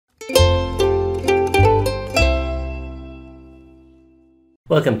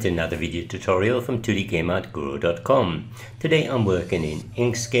Welcome to another video tutorial from 2dgameartguru.com. Today I'm working in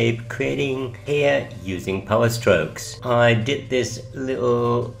Inkscape creating hair using power strokes. I did this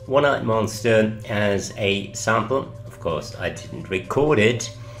little one-eyed monster as a sample. Of course I didn't record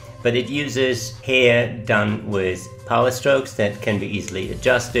it, but it uses hair done with power strokes that can be easily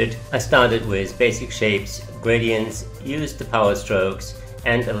adjusted. I started with basic shapes, gradients, used the power strokes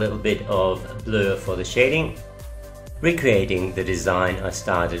and a little bit of blur for the shading. Recreating the design, I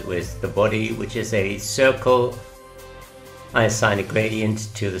started with the body, which is a circle. I assign a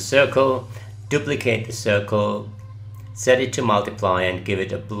gradient to the circle, duplicate the circle, set it to multiply and give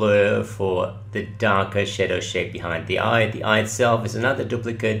it a blur for the darker shadow shape behind the eye. The eye itself is another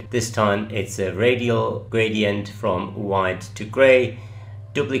duplicate. This time it's a radial gradient from white to gray.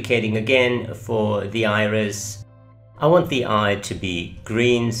 Duplicating again for the iris. I want the eye to be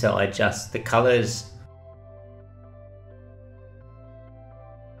green, so I adjust the colors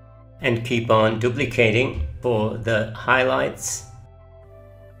and keep on duplicating for the highlights.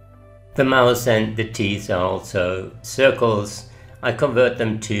 The mouth and the teeth are also circles. I convert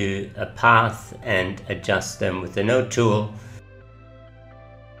them to a path and adjust them with the node tool.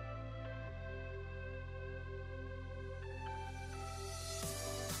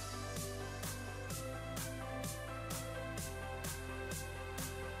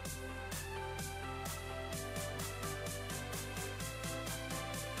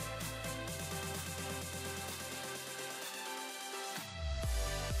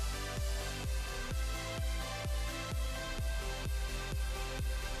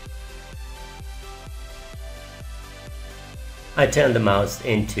 I turn the mouse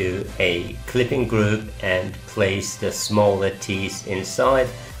into a clipping group and place the smaller teeth inside.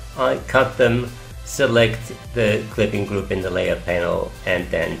 I cut them, select the clipping group in the layer panel and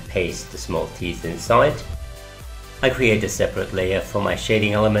then paste the small teeth inside. I create a separate layer for my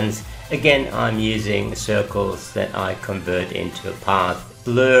shading elements. Again, I'm using circles that I convert into a path.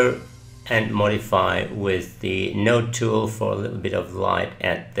 Blur and modify with the node tool for a little bit of light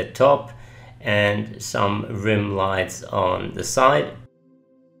at the top and some rim lights on the side.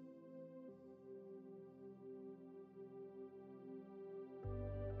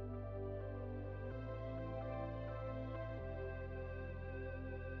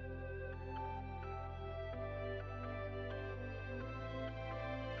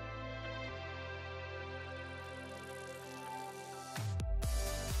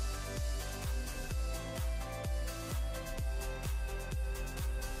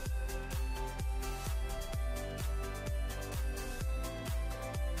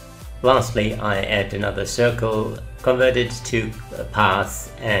 Lastly, I add another circle, convert it to a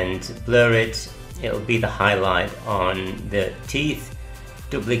path and blur it. It will be the highlight on the teeth.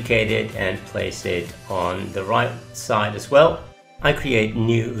 Duplicate it and place it on the right side as well. I create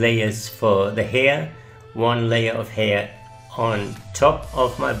new layers for the hair. One layer of hair on top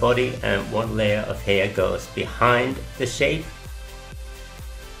of my body and one layer of hair goes behind the shape.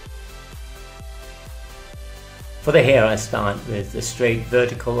 For the hair, I start with a straight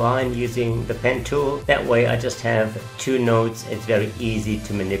vertical line using the pen tool. That way I just have two nodes. It's very easy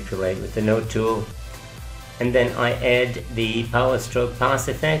to manipulate with the node tool. And then I add the power stroke pass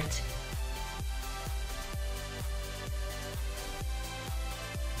effect.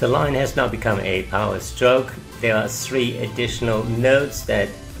 The line has now become a power stroke. There are 3 additional nodes that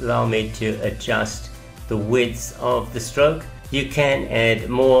allow me to adjust the width of the stroke. You can add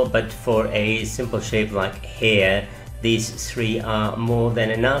more, but for a simple shape like hair, these 3 are more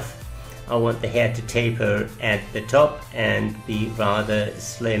than enough. I want the hair to taper at the top and be rather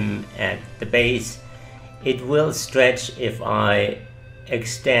slim at the base. It will stretch if I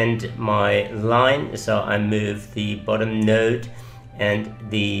extend my line, so I move the bottom node and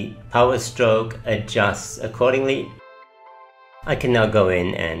the power stroke adjusts accordingly. I can now go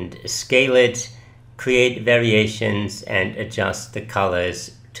in and scale it, create variations and adjust the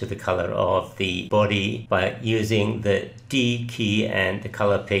colors to the color of the body by using the D key and the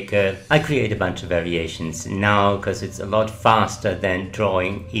color picker. I create a bunch of variations now because it's a lot faster than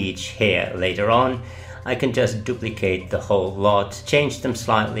drawing each hair later on. I can just duplicate the whole lot, change them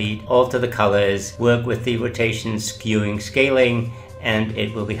slightly, alter the colors, work with the rotation, skewing, scaling, and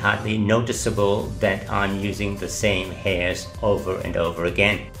it will be hardly noticeable that I'm using the same hairs over and over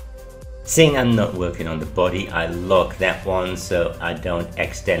again. Seeing I'm not working on the body, I lock that one so I don't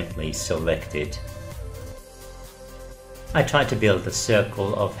accidentally select it. I try to build a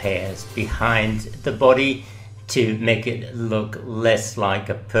circle of hairs behind the body to make it look less like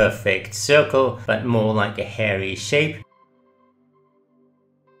a perfect circle, but more like a hairy shape.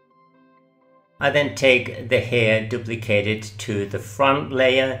 I then take the hair, duplicate it to the front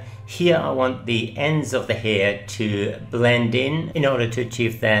layer. Here I want the ends of the hair to blend in. In order to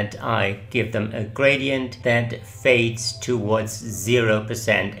achieve that, I give them a gradient that fades towards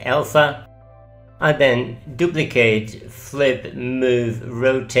 0% alpha. I then duplicate, flip, move,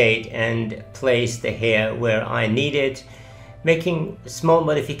 rotate and place the hair where I need it, making small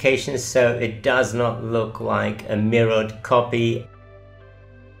modifications so it does not look like a mirrored copy.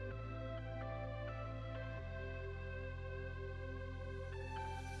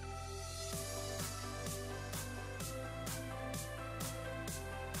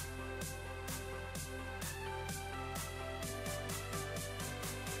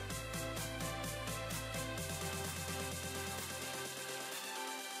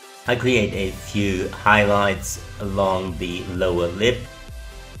 I create a few highlights along the lower lip.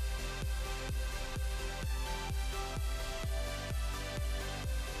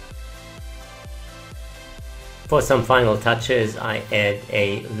 For some final touches, I add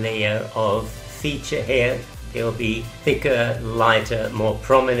a layer of feature hair. They'll be thicker, lighter, more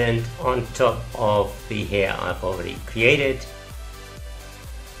prominent on top of the hair I've already created.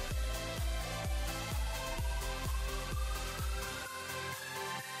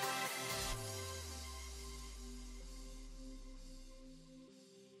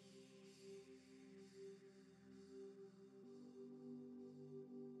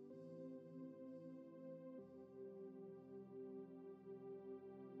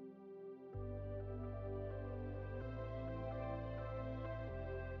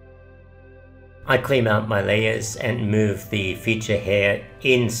 I clean out my layers and move the feature hair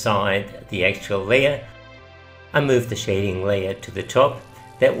inside the actual layer. I move the shading layer to the top.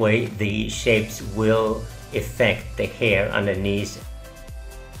 That way the shapes will affect the hair underneath.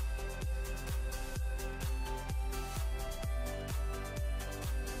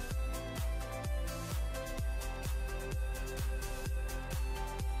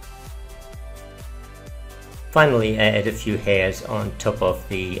 Finally, I add a few hairs on top of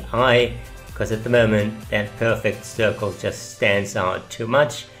the eye, because at the moment that perfect circle just stands out too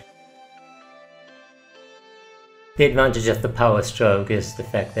much. The advantage of the power stroke is the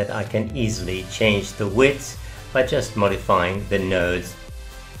fact that I can easily change the width by just modifying the nodes.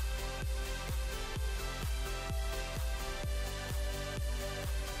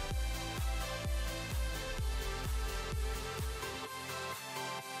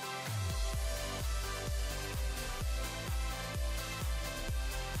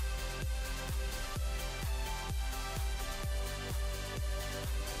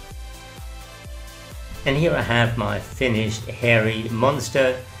 And here I have my finished hairy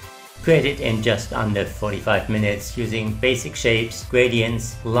monster, created in just under 45 minutes using basic shapes,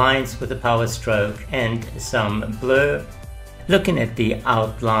 gradients, lines with a power stroke and some blur. Looking at the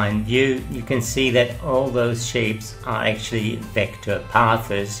outline view, you can see that all those shapes are actually vector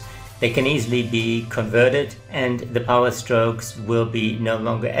paths. They can easily be converted and the power strokes will be no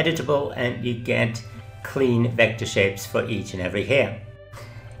longer editable, and you get clean vector shapes for each and every hair.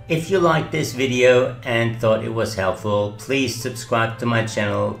 If you liked this video and thought it was helpful, please subscribe to my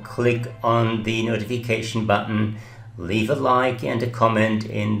channel, click on the notification button, leave a like and a comment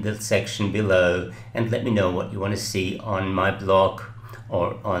in the section below, and let me know what you want to see on my blog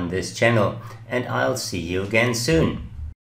or on this channel. And I'll see you again soon.